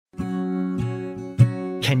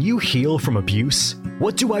Can you heal from abuse?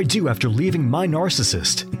 What do I do after leaving my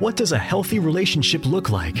narcissist? What does a healthy relationship look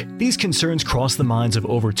like? These concerns cross the minds of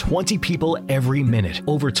over 20 people every minute,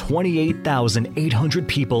 over 28,800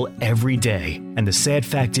 people every day. And the sad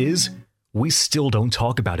fact is, we still don't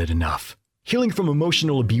talk about it enough. Healing from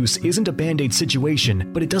emotional abuse isn't a band-aid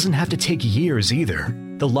situation, but it doesn't have to take years either.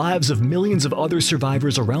 The lives of millions of other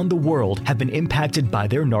survivors around the world have been impacted by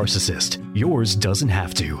their narcissist. Yours doesn't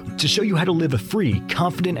have to. To show you how to live a free,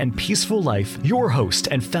 confident, and peaceful life, your host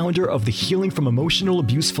and founder of the Healing from Emotional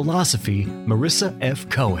Abuse philosophy, Marissa F.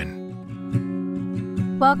 Cohen.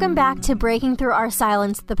 Welcome back to Breaking Through Our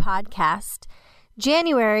Silence, the podcast.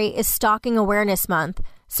 January is Stalking Awareness Month,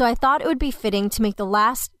 so I thought it would be fitting to make the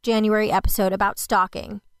last January episode about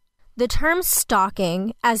stalking. The term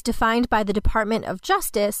stalking, as defined by the Department of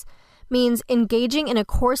Justice, means engaging in a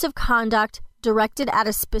course of conduct directed at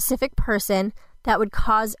a specific person that would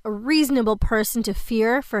cause a reasonable person to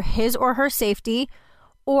fear for his or her safety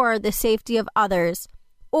or the safety of others,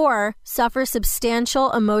 or suffer substantial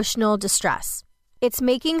emotional distress. It's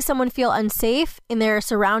making someone feel unsafe in their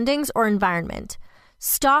surroundings or environment.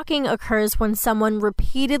 Stalking occurs when someone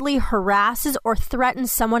repeatedly harasses or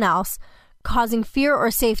threatens someone else, causing fear or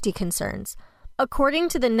safety concerns. According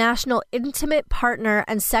to the National Intimate Partner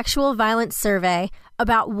and Sexual Violence Survey,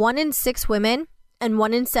 about 1 in 6 women and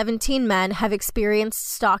 1 in 17 men have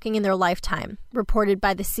experienced stalking in their lifetime, reported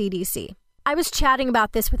by the CDC. I was chatting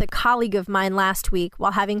about this with a colleague of mine last week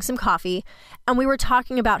while having some coffee, and we were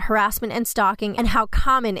talking about harassment and stalking and how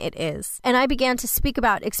common it is. And I began to speak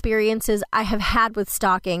about experiences I have had with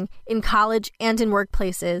stalking in college and in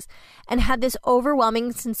workplaces, and had this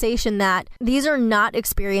overwhelming sensation that these are not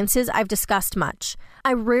experiences I've discussed much.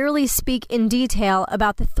 I rarely speak in detail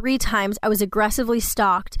about the 3 times I was aggressively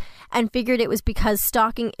stalked and figured it was because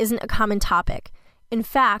stalking isn't a common topic. In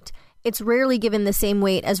fact, it's rarely given the same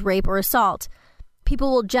weight as rape or assault.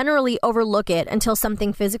 People will generally overlook it until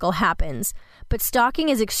something physical happens, but stalking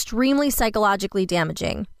is extremely psychologically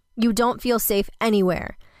damaging. You don't feel safe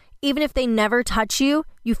anywhere. Even if they never touch you,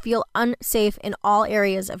 you feel unsafe in all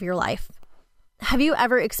areas of your life. Have you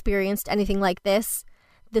ever experienced anything like this?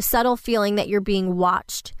 The subtle feeling that you're being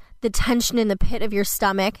watched, the tension in the pit of your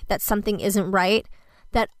stomach that something isn't right,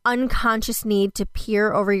 that unconscious need to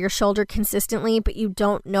peer over your shoulder consistently, but you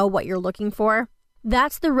don't know what you're looking for.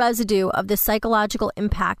 That's the residue of the psychological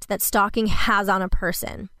impact that stalking has on a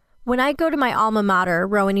person. When I go to my alma mater,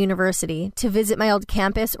 Rowan University, to visit my old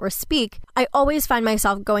campus or speak, I always find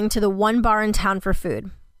myself going to the one bar in town for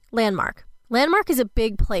food, Landmark. Landmark is a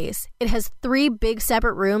big place. It has 3 big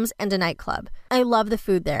separate rooms and a nightclub. I love the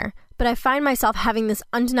food there, but I find myself having this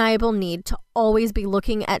undeniable need to always be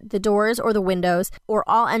looking at the doors or the windows or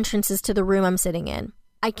all entrances to the room I'm sitting in.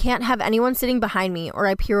 I can't have anyone sitting behind me or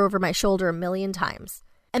I peer over my shoulder a million times.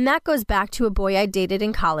 And that goes back to a boy I dated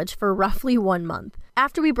in college for roughly 1 month.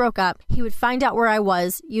 After we broke up, he would find out where I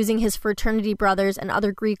was using his fraternity brothers and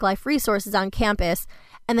other Greek life resources on campus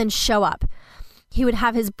and then show up. He would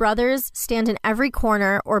have his brothers stand in every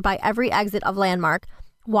corner or by every exit of Landmark,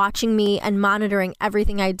 watching me and monitoring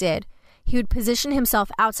everything I did. He would position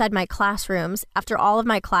himself outside my classrooms after all of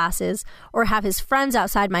my classes, or have his friends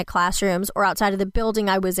outside my classrooms or outside of the building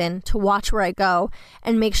I was in to watch where I go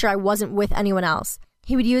and make sure I wasn't with anyone else.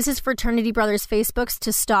 He would use his fraternity brothers' Facebooks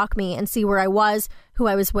to stalk me and see where I was, who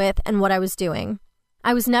I was with, and what I was doing.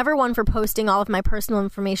 I was never one for posting all of my personal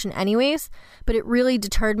information anyways, but it really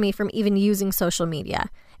deterred me from even using social media.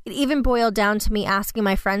 It even boiled down to me asking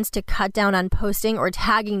my friends to cut down on posting or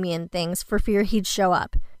tagging me in things for fear he'd show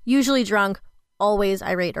up. Usually drunk, always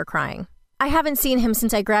irate or crying. I haven't seen him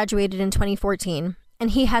since I graduated in 2014, and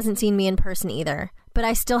he hasn't seen me in person either, but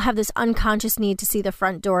I still have this unconscious need to see the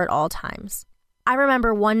front door at all times. I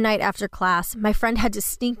remember one night after class, my friend had to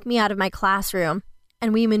sneak me out of my classroom,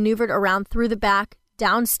 and we maneuvered around through the back,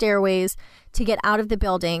 down stairways to get out of the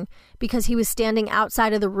building because he was standing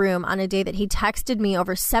outside of the room on a day that he texted me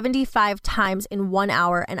over 75 times in 1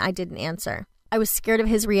 hour and I didn't answer. I was scared of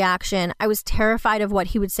his reaction. I was terrified of what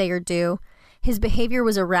he would say or do. His behavior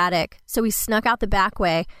was erratic, so we snuck out the back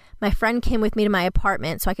way. My friend came with me to my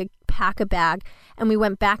apartment so I could pack a bag, and we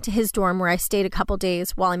went back to his dorm where I stayed a couple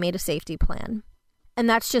days while I made a safety plan. And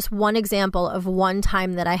that's just one example of one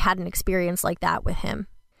time that I had an experience like that with him.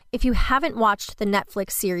 If you haven't watched the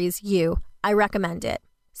Netflix series You, I recommend it.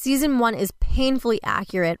 Season 1 is painfully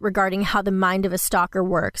accurate regarding how the mind of a stalker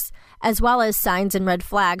works, as well as signs and red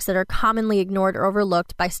flags that are commonly ignored or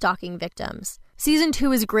overlooked by stalking victims. Season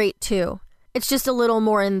 2 is great too. It's just a little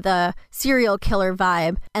more in the serial killer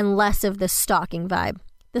vibe and less of the stalking vibe.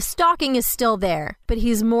 The stalking is still there, but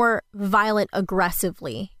he's more violent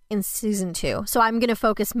aggressively in season 2, so I'm going to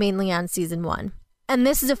focus mainly on season 1. And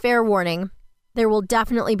this is a fair warning. There will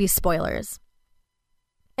definitely be spoilers.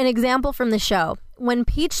 An example from the show, when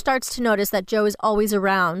Peach starts to notice that Joe is always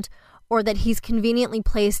around, or that he's conveniently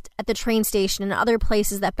placed at the train station and other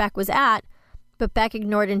places that Beck was at, but Beck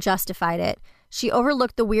ignored and justified it. She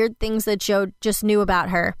overlooked the weird things that Joe just knew about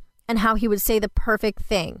her, and how he would say the perfect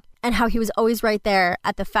thing, and how he was always right there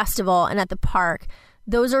at the festival and at the park.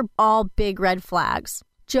 Those are all big red flags.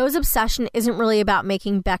 Joe's obsession isn't really about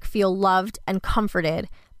making Beck feel loved and comforted.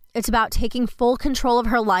 It's about taking full control of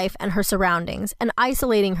her life and her surroundings and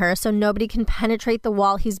isolating her so nobody can penetrate the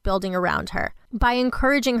wall he's building around her. By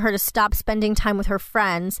encouraging her to stop spending time with her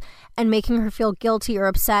friends and making her feel guilty or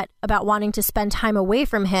upset about wanting to spend time away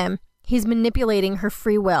from him, he's manipulating her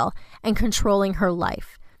free will and controlling her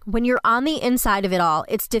life. When you're on the inside of it all,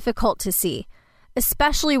 it's difficult to see,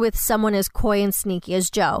 especially with someone as coy and sneaky as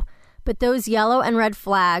Joe. But those yellow and red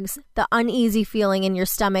flags, the uneasy feeling in your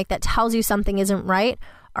stomach that tells you something isn't right,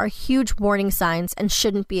 are huge warning signs and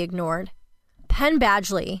shouldn't be ignored. Penn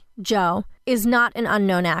Badgley, Joe, is not an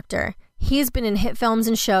unknown actor. He's been in hit films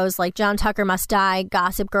and shows like John Tucker Must Die,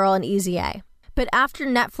 Gossip Girl, and Easy A. But after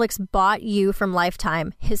Netflix bought You from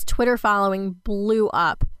Lifetime, his Twitter following blew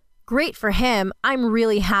up. Great for him. I'm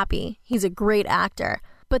really happy. He's a great actor.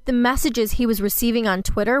 But the messages he was receiving on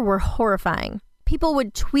Twitter were horrifying. People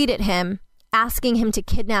would tweet at him, asking him to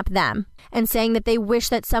kidnap them and saying that they wish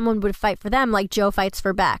that someone would fight for them like Joe fights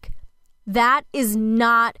for Beck. That is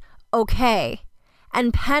not okay.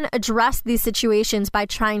 And Penn addressed these situations by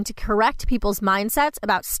trying to correct people's mindsets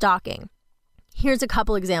about stalking. Here's a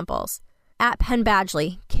couple examples. At Penn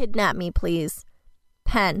Badgley, kidnap me, please.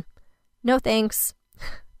 Penn, no thanks.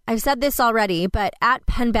 I've said this already, but at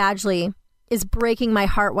Penn Badgley is breaking my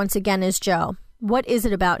heart once again as Joe. What is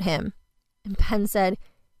it about him? And Penn said,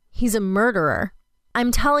 he's a murderer.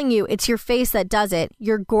 I'm telling you, it's your face that does it.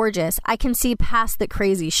 You're gorgeous. I can see past the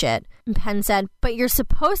crazy shit. And Penn said, but you're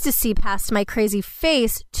supposed to see past my crazy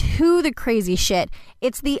face to the crazy shit.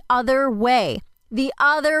 It's the other way. The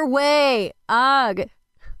other way. Ugh.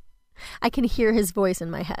 I can hear his voice in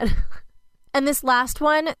my head. And this last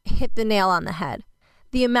one hit the nail on the head.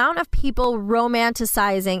 The amount of people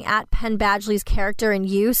romanticizing at Penn Badgley's character in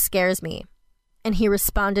You scares me. And he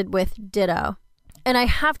responded with ditto. And I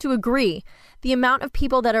have to agree, the amount of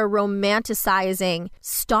people that are romanticizing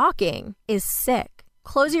stalking is sick.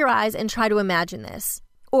 Close your eyes and try to imagine this.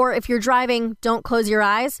 Or if you're driving, don't close your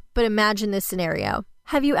eyes, but imagine this scenario.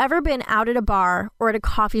 Have you ever been out at a bar or at a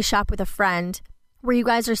coffee shop with a friend where you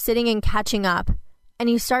guys are sitting and catching up and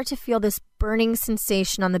you start to feel this burning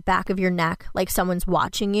sensation on the back of your neck like someone's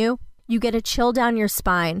watching you? You get a chill down your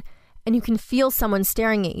spine and you can feel someone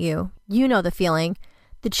staring at you. You know the feeling.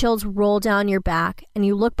 The chills roll down your back and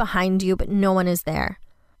you look behind you, but no one is there.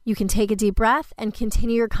 You can take a deep breath and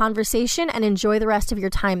continue your conversation and enjoy the rest of your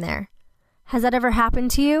time there. Has that ever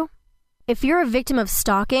happened to you? If you're a victim of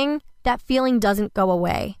stalking, that feeling doesn't go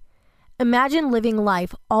away. Imagine living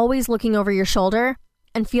life always looking over your shoulder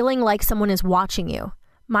and feeling like someone is watching you.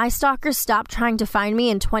 My stalker stopped trying to find me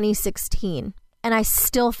in 2016, and I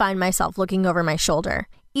still find myself looking over my shoulder,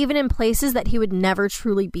 even in places that he would never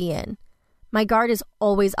truly be in. My guard is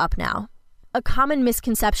always up now. A common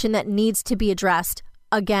misconception that needs to be addressed,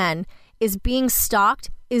 again, is being stalked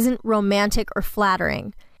isn't romantic or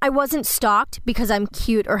flattering. I wasn't stalked because I'm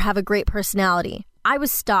cute or have a great personality. I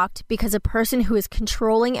was stalked because a person who is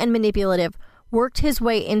controlling and manipulative worked his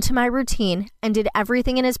way into my routine and did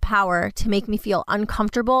everything in his power to make me feel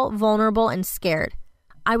uncomfortable, vulnerable, and scared.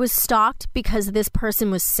 I was stalked because this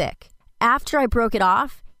person was sick. After I broke it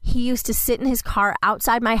off, he used to sit in his car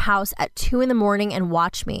outside my house at 2 a.m. and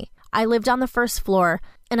watch me. I lived on the first floor,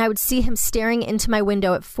 and I would see him staring into my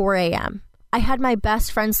window at 4 a.m. I had my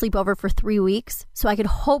best friend sleep over for 3 weeks, so I could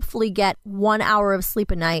hopefully get 1 hour of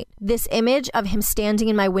sleep a night. This image of him standing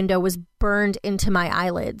in my window was burned into my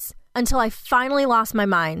eyelids. Until I finally lost my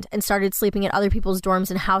mind and started sleeping at other people's dorms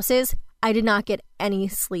and houses, I did not get any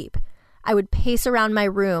sleep. I would pace around my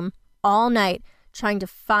room all night, trying to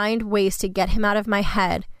find ways to get him out of my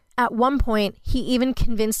head. At one point, he even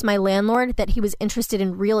convinced my landlord that he was interested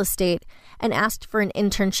in real estate and asked for an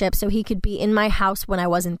internship so he could be in my house when I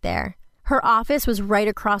wasn't there. Her office was right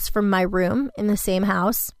across from my room in the same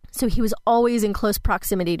house, so he was always in close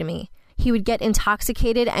proximity to me. He would get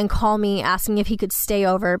intoxicated and call me asking if he could stay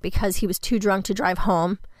over because he was too drunk to drive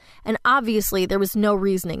home, and obviously there was no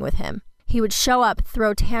reasoning with him. He would show up,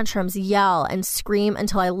 throw tantrums, yell, and scream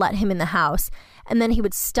until I let him in the house, and then he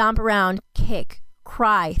would stomp around, kick,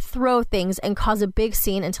 cry, throw things, and cause a big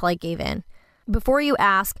scene until I gave in. Before you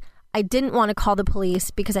ask, I didn't want to call the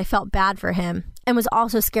police because I felt bad for him and was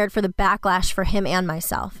also scared for the backlash for him and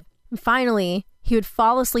myself. And finally, he would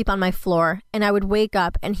fall asleep on my floor and I would wake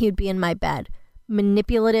up and he would be in my bed,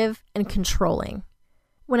 manipulative and controlling.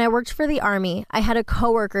 When I worked for the Army, I had a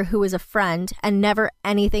coworker who was a friend and never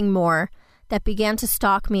anything more that began to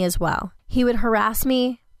stalk me as well. He would harass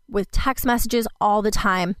me with text messages all the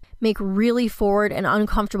time, make really forward and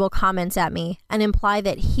uncomfortable comments at me, and imply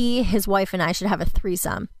that he, his wife, and I should have a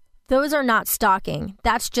threesome. Those are not stalking.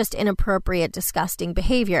 That's just inappropriate, disgusting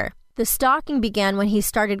behavior. The stalking began when he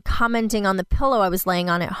started commenting on the pillow I was laying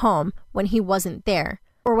on at home when he wasn't there,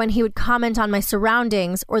 or when he would comment on my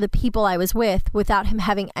surroundings or the people I was with without him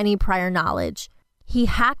having any prior knowledge. He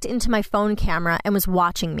hacked into my phone camera and was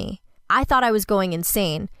watching me. I thought I was going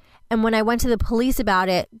insane, and when I went to the police about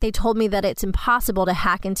it, they told me that it's impossible to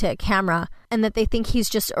hack into a camera and that they think he's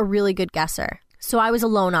just a really good guesser. So I was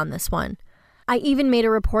alone on this one. I even made a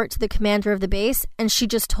report to the commander of the base, and she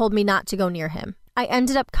just told me not to go near him. I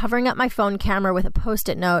ended up covering up my phone camera with a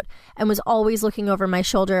Post-it note and was always looking over my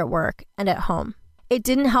shoulder at work and at home. It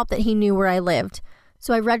didn't help that he knew where I lived,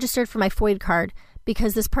 so I registered for my FOID card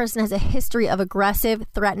because this person has a history of aggressive,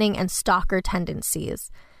 threatening, and stalker tendencies.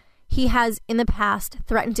 He has, in the past,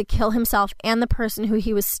 threatened to kill himself and the person who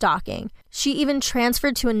he was stalking. She even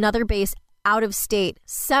transferred to another base out of state,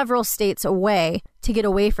 several states away, to get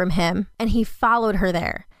away from him, and he followed her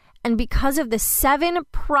there. And because of the 7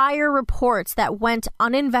 prior reports that went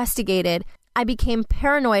uninvestigated, I became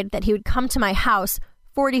paranoid that he would come to my house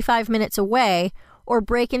 45 minutes away or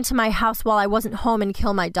break into my house while I wasn't home and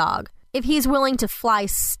kill my dog. If he's willing to fly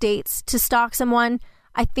states to stalk someone,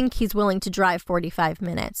 I think he's willing to drive 45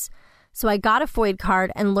 minutes. So I got a FOID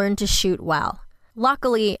card and learned to shoot well.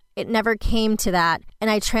 Luckily, it never came to that, and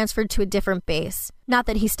I transferred to a different base. Not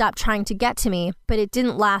that he stopped trying to get to me, but it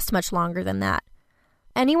didn't last much longer than that.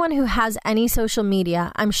 Anyone who has any social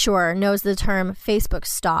media, I'm sure, knows the term Facebook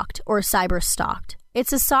stalked or cyber stalked.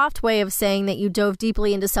 It's a soft way of saying that you dove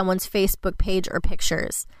deeply into someone's Facebook page or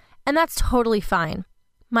pictures. And that's totally fine.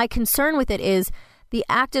 My concern with it is the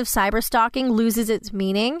act of cyberstalking loses its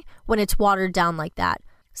meaning when it's watered down like that.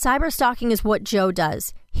 Cyberstalking is what Joe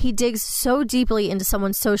does. He digs so deeply into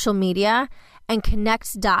someone's social media and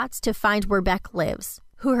connects dots to find where Beck lives,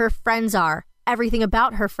 who her friends are, everything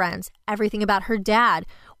about her friends, everything about her dad,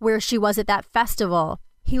 where she was at that festival.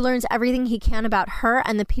 He learns everything he can about her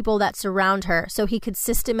and the people that surround her so he could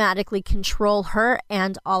systematically control her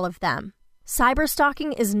and all of them.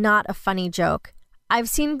 Cyberstalking is not a funny joke. I've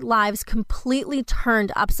seen lives completely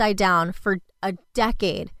turned upside down for a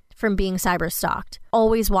decade from being cyberstalked.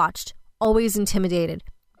 Always watched, always intimidated,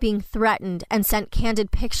 being threatened, and sent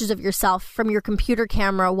candid pictures of yourself from your computer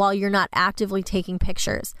camera while you're not actively taking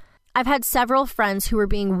pictures. I've had several friends who were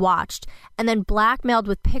being watched and then blackmailed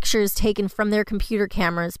with pictures taken from their computer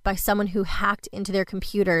cameras by someone who hacked into their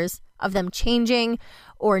computers of them changing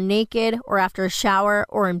or naked or after a shower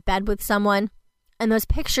or in bed with someone, and those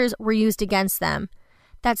pictures were used against them.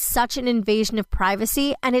 That's such an invasion of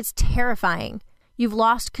privacy, and it's terrifying. You've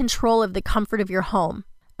lost control of the comfort of your home.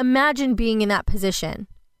 Imagine being in that position.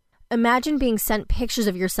 Imagine being sent pictures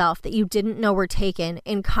of yourself that you didn't know were taken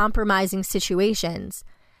in compromising situations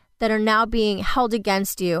that are now being held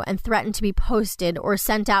against you and threatened to be posted or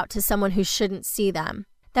sent out to someone who shouldn't see them.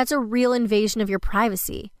 That's a real invasion of your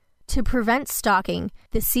privacy. To prevent stalking,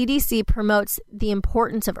 the CDC promotes the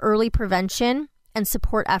importance of early prevention and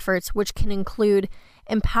support efforts, which can include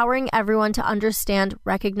empowering everyone to understand,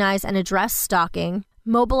 recognize, and address stalking,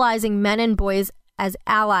 mobilizing men and boys as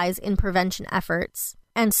allies in prevention efforts,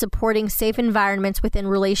 and supporting safe environments within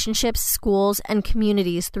relationships, schools, and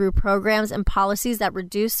communities through programs and policies that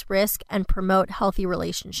reduce risk and promote healthy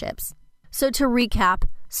relationships. So to recap,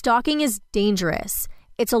 stalking is dangerous.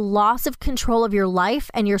 It's a loss of control of your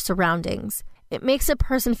life and your surroundings. It makes a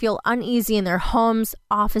person feel uneasy in their homes,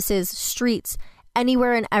 offices, streets,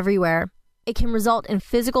 anywhere and everywhere. It can result in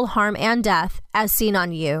physical harm and death, as seen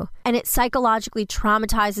on You, and it psychologically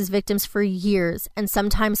traumatizes victims for years and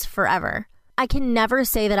sometimes forever. I can never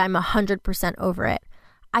say that I'm 100% over it.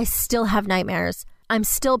 I still have nightmares. I'm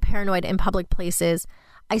still paranoid in public places.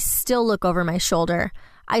 I still look over my shoulder.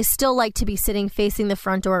 I still like to be sitting facing the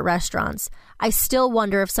front door at restaurants. I still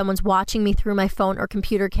wonder if someone's watching me through my phone or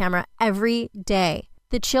computer camera every day.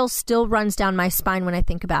 The chill still runs down my spine when I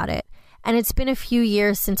think about it. And it's been a few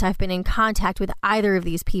years since I've been in contact with either of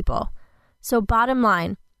these people. So bottom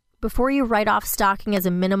line, before you write off stalking as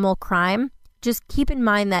a minimal crime, just keep in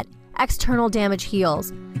mind that external damage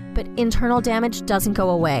heals, but internal damage doesn't go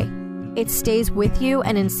away. It stays with you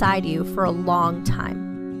and inside you for a long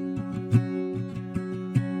time.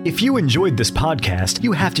 If you enjoyed this podcast,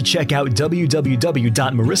 you have to check out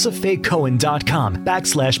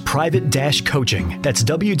www.marissafaycohen.com/private-coaching. That's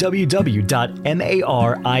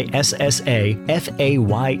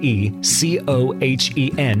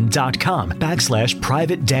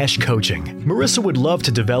www.marissafaycohen.com/private-coaching. Marissa would love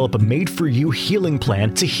to develop a made-for-you healing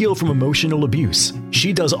plan to heal from emotional abuse.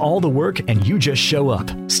 She does all the work and you just show up.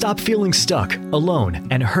 Stop feeling stuck, alone,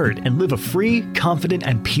 and hurt and live a free, confident,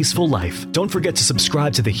 and peaceful life. Don't forget to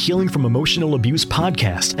subscribe to the Healing from Emotional Abuse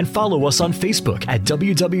podcast and follow us on Facebook at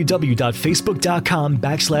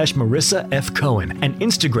www.facebook.com/Marissa F. Cohen and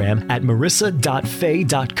Instagram at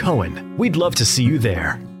marissa.fay.cohen. We'd love to see you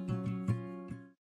there.